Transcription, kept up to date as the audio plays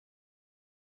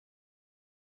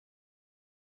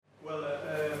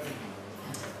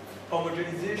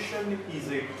homogenization is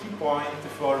a key point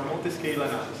for multi-scale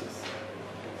analysis.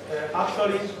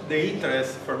 Actually, the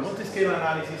interest for multi-scale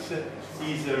analysis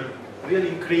is really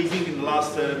increasing in the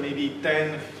last maybe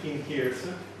 10, 15 years,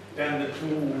 and to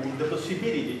the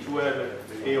possibility to have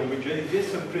a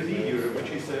homogenization procedure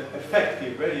which is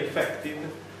effective, very effective,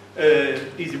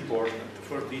 is important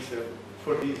for this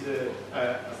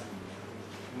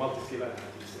multi-scale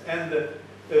analysis. And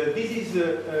this is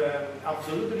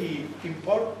absolutely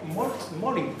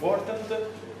more important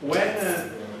when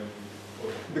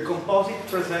the composite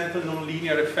presents a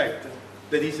nonlinear effect.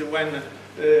 That is when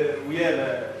we have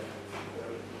a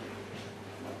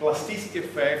plasticity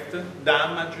effect,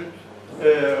 damage,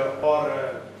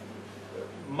 or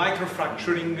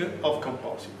microfracturing of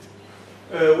composites.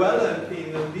 Well,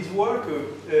 in this work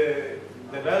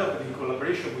developed in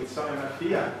collaboration with Sam and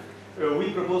Mattia,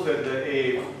 we proposed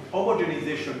a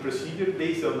homogenization procedure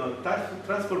based on a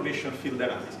transformation field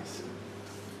analysis.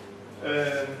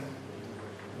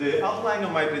 The outline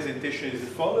of my presentation is the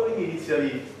following.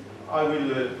 Initially, I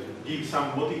will give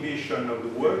some motivation of the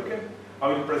work. I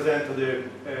will present the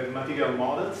material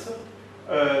models.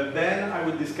 Then I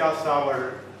will discuss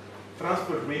our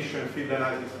transformation field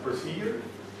analysis procedure.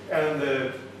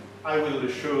 And I will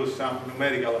show some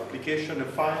numerical application.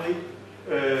 And finally,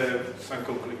 some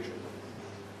conclusion.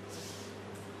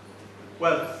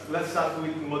 Well, let's start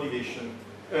with motivation.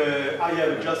 I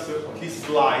have just this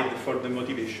slide for the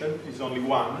motivation. It's only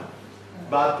one.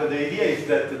 But the idea is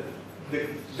that the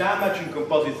damage in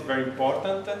composite is very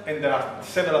important, and there are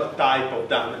several types of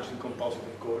damage in composite,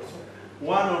 of course.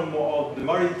 One of the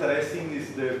more interesting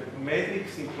is the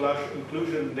matrix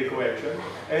inclusion decohesion,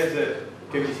 as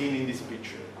can be seen in this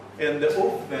picture. And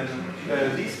often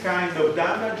this kind of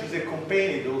damage is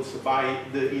accompanied also by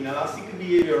the inelastic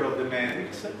behavior of the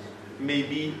matrix,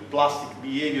 maybe plastic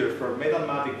behavior for metal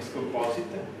matrix composite,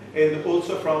 and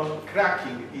also from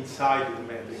cracking inside the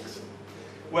matrix.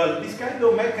 Well, this kind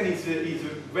of mechanism is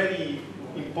very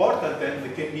important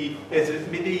and can be, as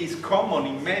it is common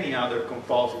in many other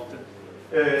composites.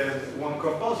 One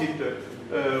composite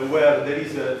where there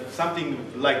is something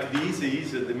like this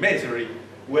is the masonry,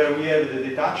 where we have the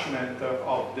detachment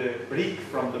of the brick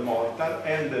from the mortar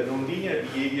and the nonlinear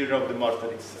behavior of the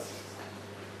mortar itself.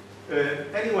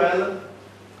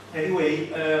 Anyway,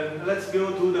 let's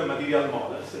go to the material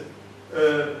models.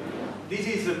 This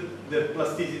is the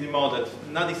plasticity model.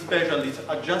 Nothing special, it's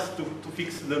just to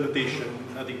fix the notation,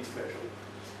 nothing special.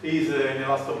 It is an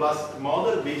elastoplast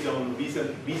model based on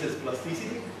viscous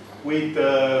plasticity with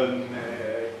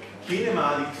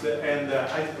kinematics and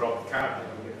isotropic character.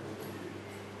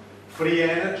 Free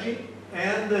energy,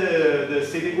 and the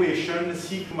state equation,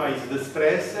 sigma is the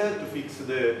stress to fix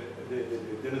the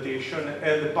notation,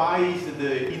 and pi is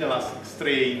the inelastic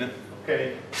strain.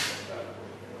 Okay.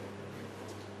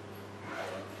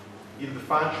 Yield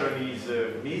function is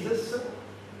Mises,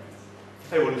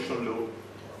 evolution law,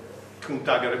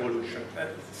 Kuhn-Tucker evolution.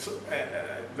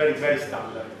 Very, very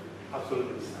standard,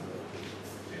 absolutely standard.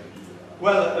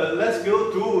 Well, let's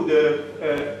go to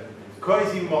the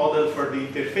cohesive model for the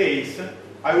interface.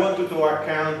 I wanted to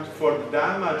account for the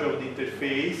damage of the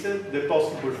interface, the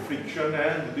possible friction,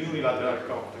 and the unilateral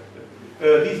contact.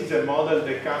 This is a model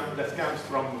that comes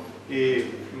from a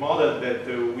model that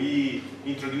we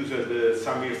introduced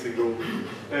some years ago.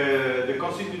 The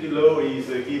constitutive law is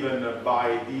given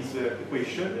by this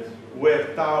equation,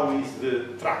 where tau is the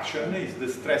traction, is the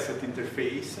stress at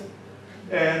interface,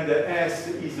 and S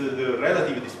is the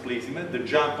relative displacement, the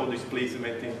jump of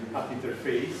displacement at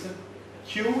interface.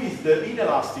 Q is the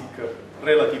inelastic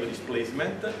relative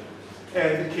displacement,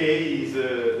 and K is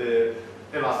the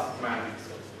elastic matrix.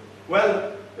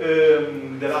 Well,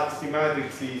 the elastic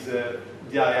matrix is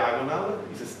diagonal,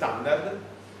 is a standard,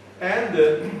 and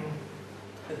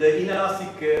the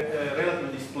inelastic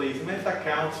relative displacement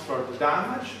accounts for the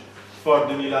damage, for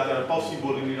the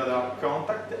possible unilateral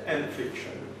contact, and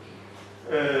friction.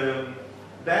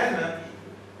 Then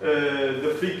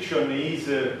the friction is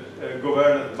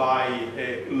governed by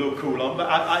a law Coulomb.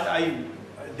 I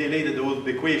delayed all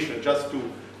the equation just to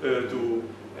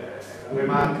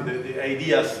remark the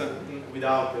ideas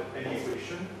without any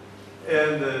equation.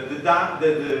 And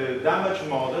the damage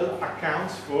model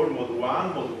accounts for mode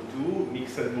 1, mode 2,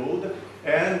 mixed mode,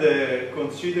 and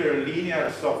consider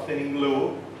linear softening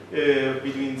law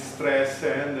between stress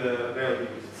and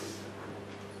relative.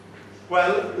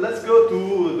 Well, let's go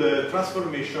to the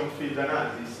transformation field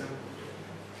analysis.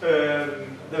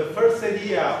 The first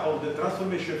idea of the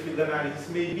transformation field analysis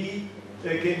can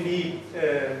be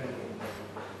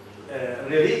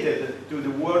related to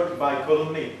the work by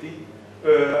Colonnetti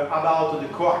about the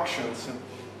coactions.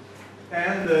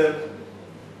 and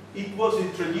it was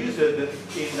introduced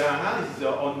in the analysis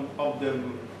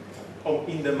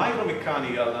in the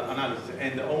micromechanical analysis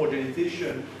and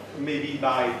homogenization, maybe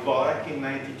by Borak in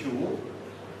 '92,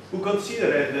 who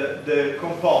considered the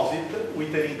composite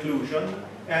with an inclusion,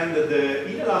 and the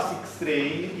inelastic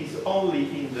strain is only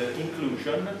in the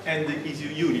inclusion and is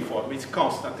uniform, it's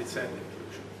constant, it's an inclusion.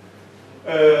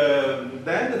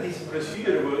 Then this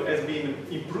procedure has been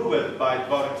improved by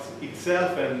Borak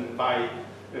itself and by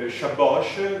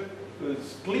Chabosh,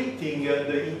 splitting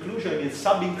the inclusion in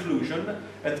sub-inclusion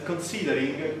and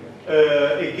considering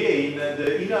again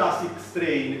the inelastic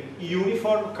strain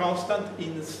uniform, constant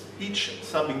in each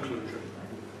sub-inclusion.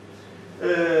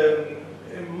 A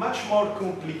much more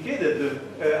complicated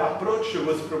approach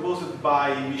was proposed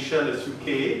by Michel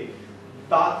Souquet,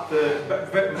 but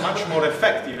much more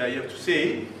effective, I have to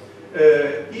say,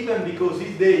 even because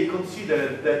they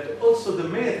considered that also the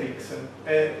matrix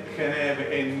can have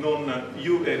a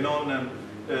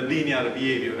non-linear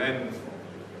behavior.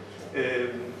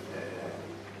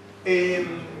 And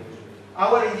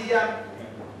our idea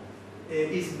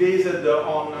is based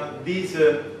on this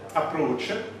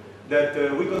approach, that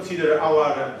we consider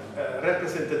our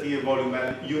representative volume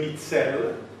as unit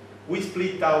cell. We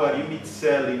split our unit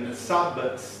cell in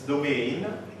sub-domain.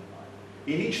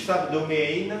 In each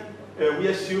subdomain, we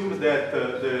assume that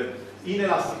the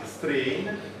inelastic strain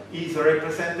is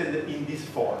represented in this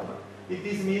form.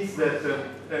 This means that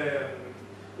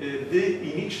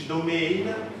in each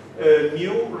domain,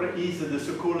 mu is the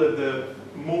so-called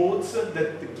modes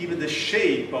that give the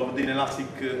shape of the inelastic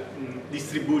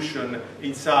distribution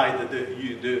inside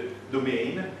the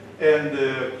domain, and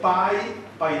pi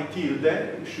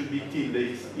tilde, should be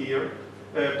tilde here,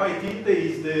 pi tilde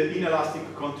is the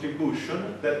inelastic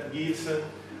contribution that gives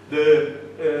the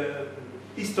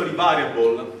history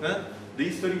variable, the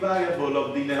history variable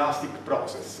of the inelastic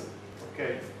process.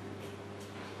 Okay.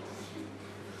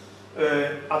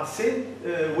 In the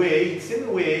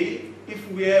same way,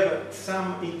 if we have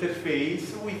some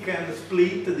interface, we can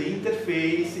split the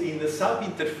interface in the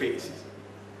sub-interfaces.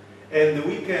 And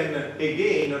we can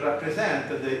again represent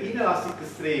the inelastic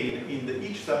strain in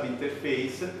each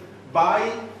sub-interface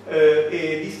by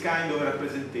this kind of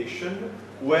representation,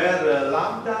 where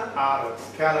lambda are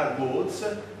scalar modes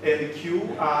and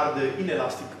q are the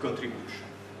inelastic contribution.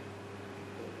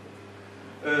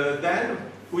 Then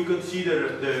we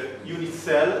consider the unit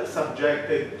cell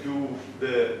subjected to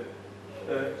the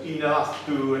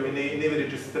to an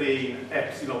average strain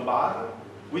epsilon bar.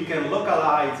 We can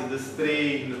localize the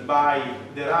strain by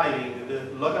deriving the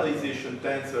localization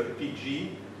tensor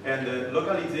Pg and the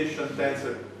localization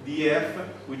tensor dF,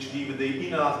 which give the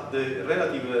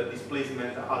relative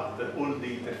displacement at all the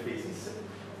interfaces.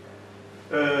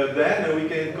 Then we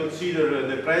can consider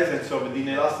the presence of the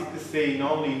inelastic strain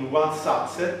only in one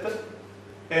subset,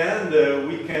 and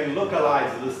we can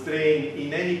localize the strain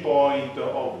in any point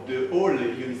of the whole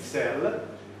unit cell.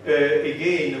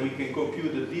 Again, we can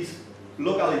compute this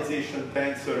localization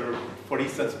tensor, for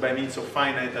instance, by means of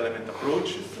finite element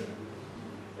approaches.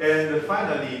 And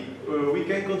finally, we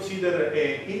can consider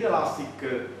an inelastic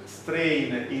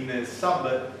strain in a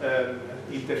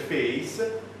sub-interface,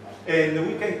 and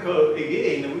we can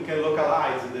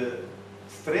localize the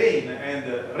strain and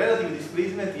relative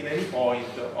displacement in any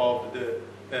point of the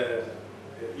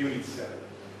unit cell.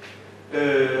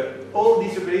 All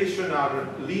these operations are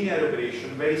linear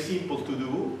operations, very simple to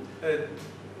do.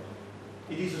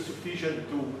 It is sufficient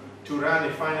to run a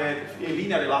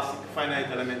linear elastic finite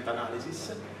element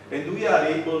analysis, and we are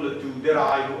able to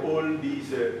derive all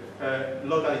these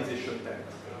localization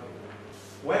tensors.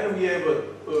 When we have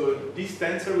this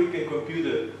tensor, we can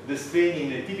compute the strain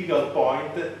in a typical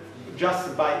point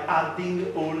just by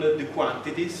adding all the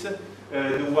quantities,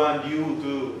 the one due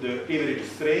to the average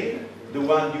strain, the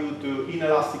one due to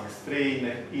inelastic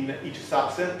strain in each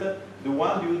subset, the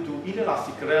one due to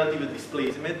inelastic relative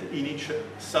displacement in each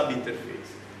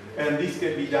sub-interface. And this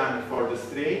can be done for the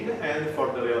strain and for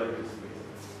the relative displacement.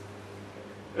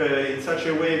 In such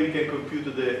a way, we can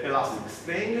compute the elastic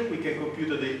strain, we can compute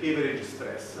the average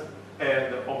stress,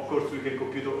 and of course we can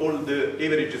compute all the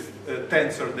average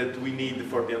tensor that we need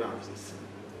for the analysis.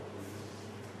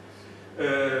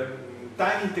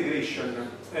 Time integration.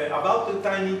 About the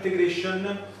time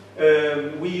integration,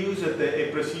 we used a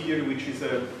procedure which is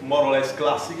more or less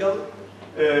classical,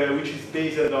 which is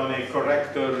based on a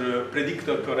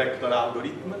predictor-corrector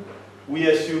algorithm. We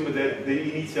assume that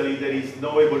initially there is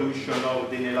no evolution of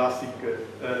the inelastic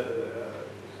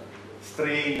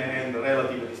strain and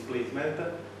relative displacement.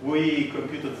 We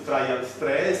computed the trial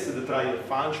stress, the trial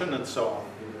function, and so on.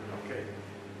 Okay.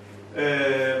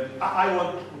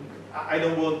 I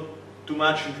don't want too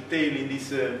much in detail in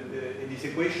this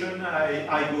equation.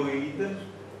 I go ahead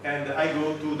and I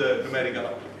go to the numerical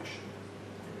application.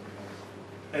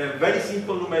 A very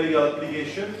simple numerical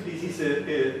application. This is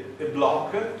a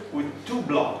block with two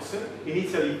blocks.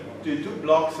 Initially, the two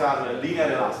blocks are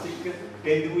linear elastic,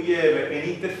 and we have an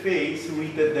interface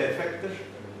with a defect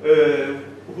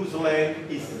whose length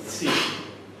is C.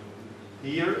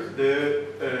 Here,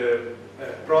 the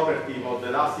property of the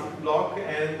elastic block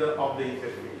and of the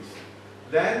interface.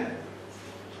 Then,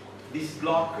 this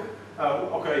block,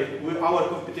 our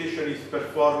computation is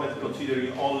performed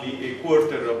considering only a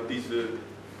quarter of these two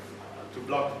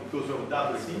blocks because of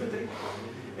double symmetry.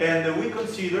 And we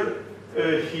consider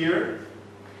here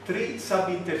three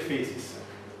sub-interfaces.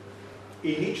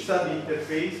 In each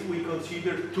sub-interface, we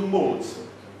consider two modes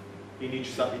in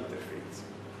each sub-interface.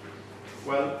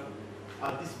 Well,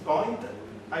 at this point,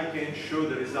 I can show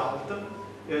the result.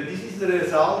 This is the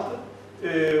result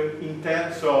in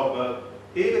terms of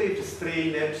average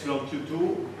strain epsilon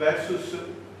Q2 versus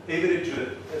average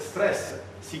stress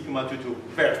sigma Q2,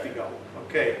 vertical,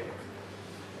 okay?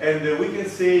 And we can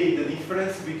say the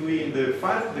difference between the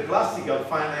classical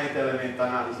finite element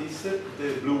analysis,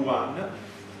 the blue one,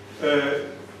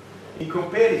 in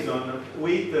comparison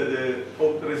with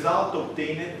the result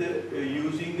obtained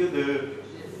using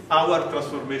our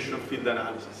transformation field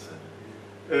analysis,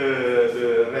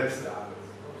 the red star,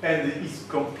 and it's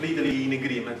completely in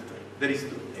agreement. There is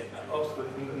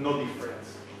no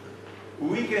difference.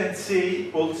 We can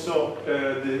see also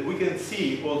the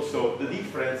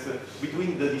difference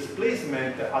between the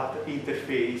displacement at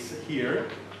interface here,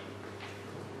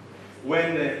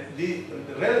 when the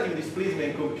relative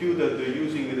displacement computed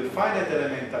using the finite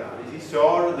element analysis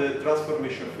or the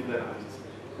transformation field analysis.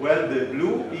 Well, the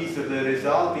blue is the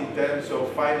result in terms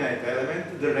of finite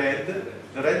element. The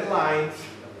red lines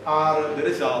are the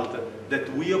result that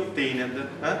we obtained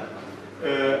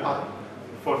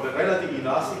for the relative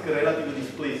elastic relative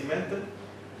displacement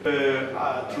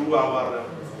through our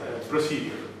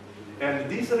procedure. And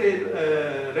these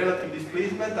relative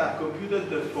displacement are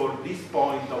computed for this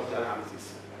point of the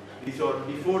analysis. These are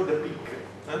before the peak.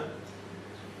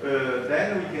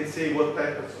 Then we can say what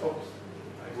type of... Oops,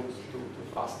 I go too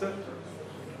faster.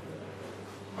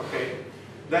 Okay.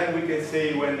 Then we can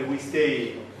say when we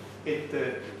stay at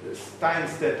time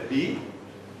step B,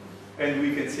 and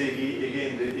we can say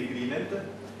again the agreement,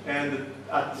 and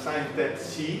at time step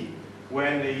C,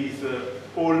 when it is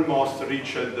almost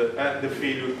reached the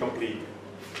failure complete.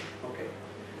 Okay.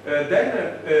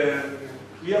 Then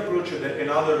we approach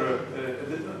another,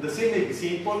 the same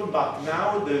example, but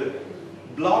now the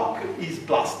block is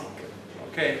plastic.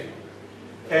 Okay.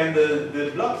 And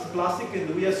the block is plastic,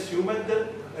 and we assumed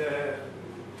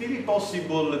three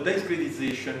possible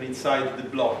discretization inside the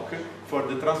block for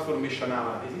the transformation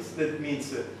analysis. That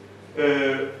means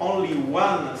only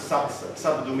one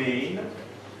subdomain,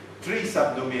 3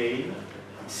 subdomain,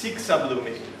 6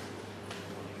 subdomain.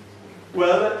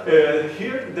 Well,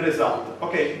 here the result.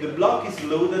 Okay, the block is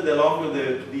loaded along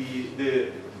the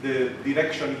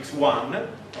direction x1.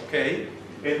 Okay,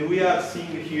 and we are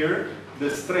seeing here the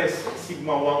stress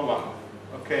sigma 1,1.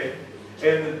 Okay,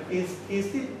 and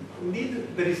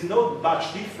indeed there is not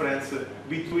much difference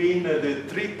between the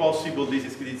 3 possible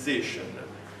discretization.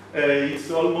 It's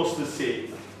almost the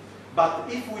same. But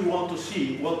if we want to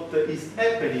see what is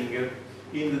happening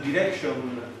in the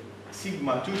direction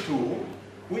sigma 2,2,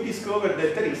 we discover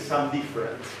that there is some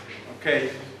difference.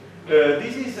 Okay,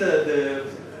 this is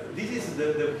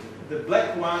the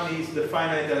black one is the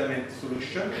finite element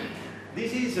solution.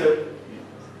 This is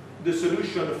the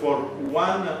solution for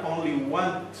only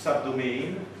one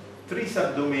subdomain, 3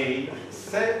 subdomain,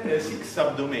 6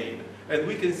 subdomain, and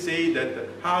we can say that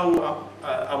how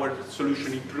our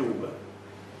solution improve.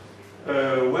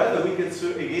 Well, we can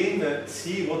again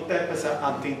see what happens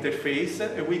at the interface,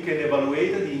 and we can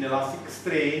evaluate the inelastic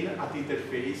strain at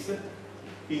interface.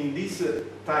 In this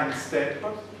time step,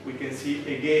 we can see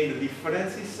again the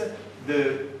differences.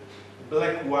 The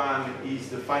black one is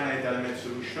the finite element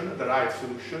solution, the right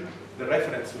solution, the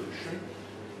reference solution.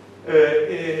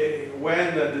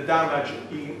 When the damage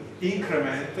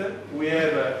increment, we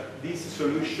have this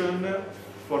solution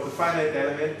for the finite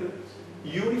element,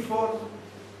 uniform,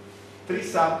 3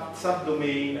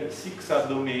 subdomain, 6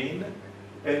 subdomain,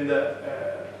 and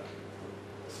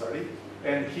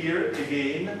and here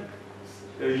again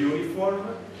uniform,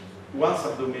 1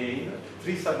 subdomain,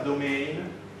 3 subdomain,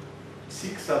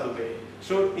 6 subdomain.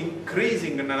 So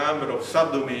increasing the number of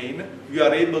subdomain, you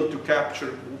are able to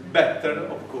capture better,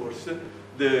 of course,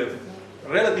 the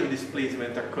relative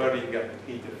displacement occurring at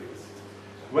interface.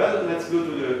 Well, let's go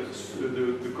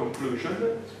to the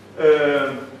conclusion.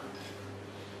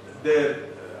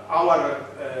 Our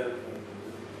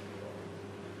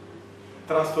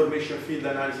transformation field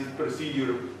analysis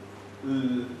procedure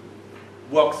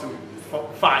works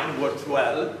fine, works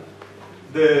well.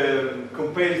 The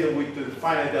comparison with the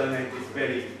finite element is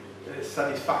very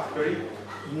satisfactory,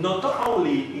 not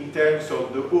only in terms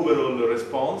of the overall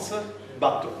response,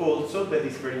 but also, that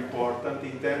is very important,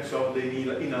 in terms of the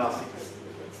inelastic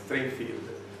strain field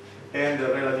and the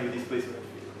relative displacement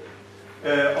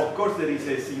field. Of course, there is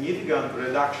a significant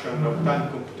reduction of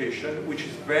time computation, which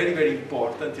is very, very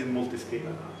important in multi-scale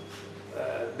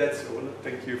analysis. That's all.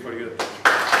 Thank you for your attention.